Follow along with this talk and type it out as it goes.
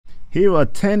Here are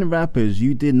 10 rappers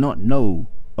you did not know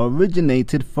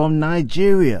originated from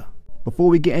Nigeria. Before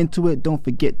we get into it, don't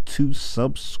forget to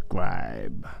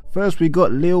subscribe. First, we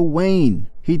got Lil Wayne.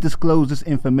 He disclosed this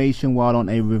information while on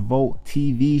a Revolt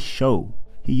TV show.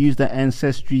 He used an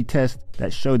ancestry test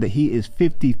that showed that he is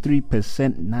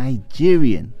 53%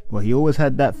 Nigerian. Well, he always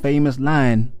had that famous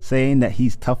line saying that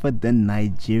he's tougher than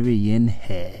Nigerian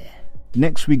hair.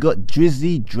 Next, we got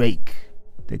Drizzy Drake,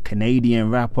 the Canadian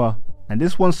rapper. And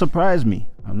this one surprised me,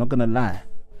 I'm not gonna lie.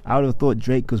 I would have thought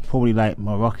Drake was probably like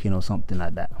Moroccan or something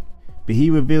like that. But he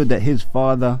revealed that his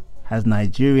father has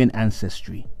Nigerian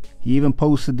ancestry. He even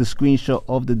posted the screenshot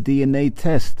of the DNA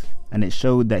test, and it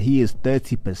showed that he is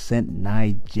 30%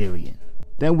 Nigerian.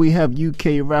 Then we have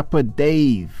UK rapper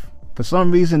Dave. For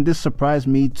some reason this surprised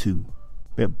me too,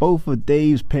 but both of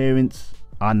Dave's parents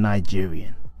are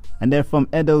Nigerian, and they're from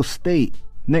Edo State.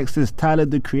 Next is Tyler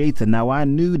the Creator. Now I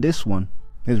knew this one.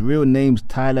 His real name's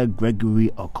Tyler Gregory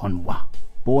Okonwa.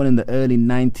 Born in the early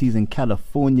 90s in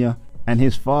California, and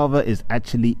his father is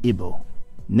actually Igbo.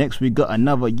 Next we got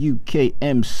another UK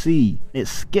MC,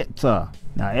 it's Skepta.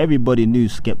 Now everybody knew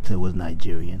Skepta was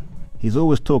Nigerian. He's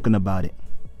always talking about it,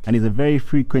 and he's a very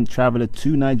frequent traveler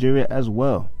to Nigeria as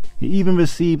well. He even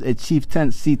received a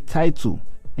chieftaincy title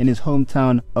in his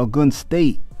hometown Ogun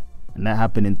State, and that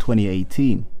happened in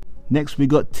 2018. Next we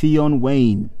got Tion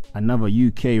Wayne, another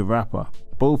UK rapper.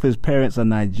 Both his parents are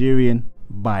Nigerian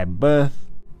by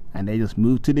birth, and they just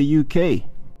moved to the UK.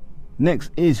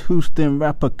 Next is Houston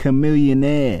rapper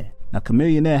Chamillionaire. Now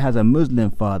Chamillionaire has a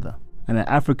Muslim father and an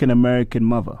African American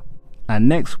mother. And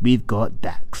next we've got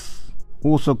Dax,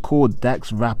 also called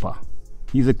Dax Rapper.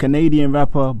 He's a Canadian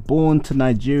rapper born to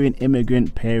Nigerian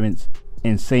immigrant parents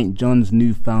in St. John's,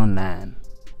 Newfoundland,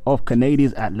 off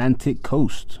Canada's Atlantic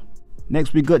coast.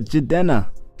 Next we got Jidenna,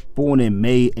 born in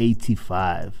May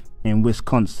 '85 in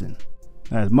Wisconsin.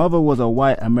 Now, his mother was a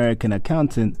white American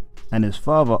accountant and his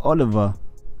father Oliver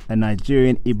a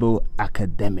Nigerian Igbo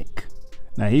academic.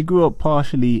 Now he grew up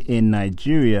partially in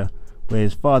Nigeria, where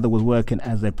his father was working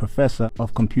as a professor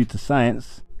of computer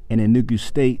science in Enugu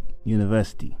State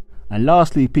University. And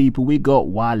lastly people, we got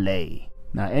Wale.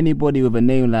 Now anybody with a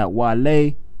name like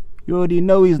Wale, you already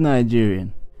know he's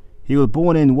Nigerian. He was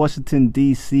born in Washington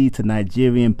DC to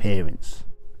Nigerian parents,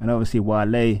 and obviously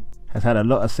Wale has had a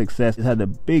lot of success. He's had a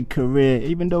big career,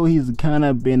 even though he's kind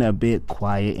of been a bit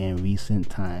quiet in recent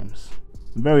times.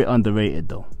 Very underrated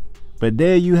though. But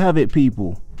there you have it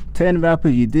people, 10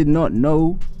 rappers you did not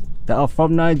know that are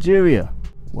from Nigeria.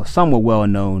 Well, some were well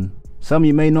known, some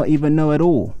you may not even know at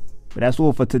all. But that's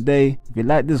all for today. If you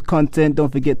like this content,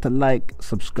 don't forget to like,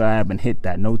 subscribe and hit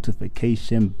that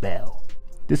notification bell.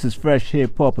 This is Fresh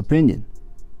Hip Hop Opinion.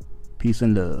 Peace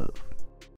and love.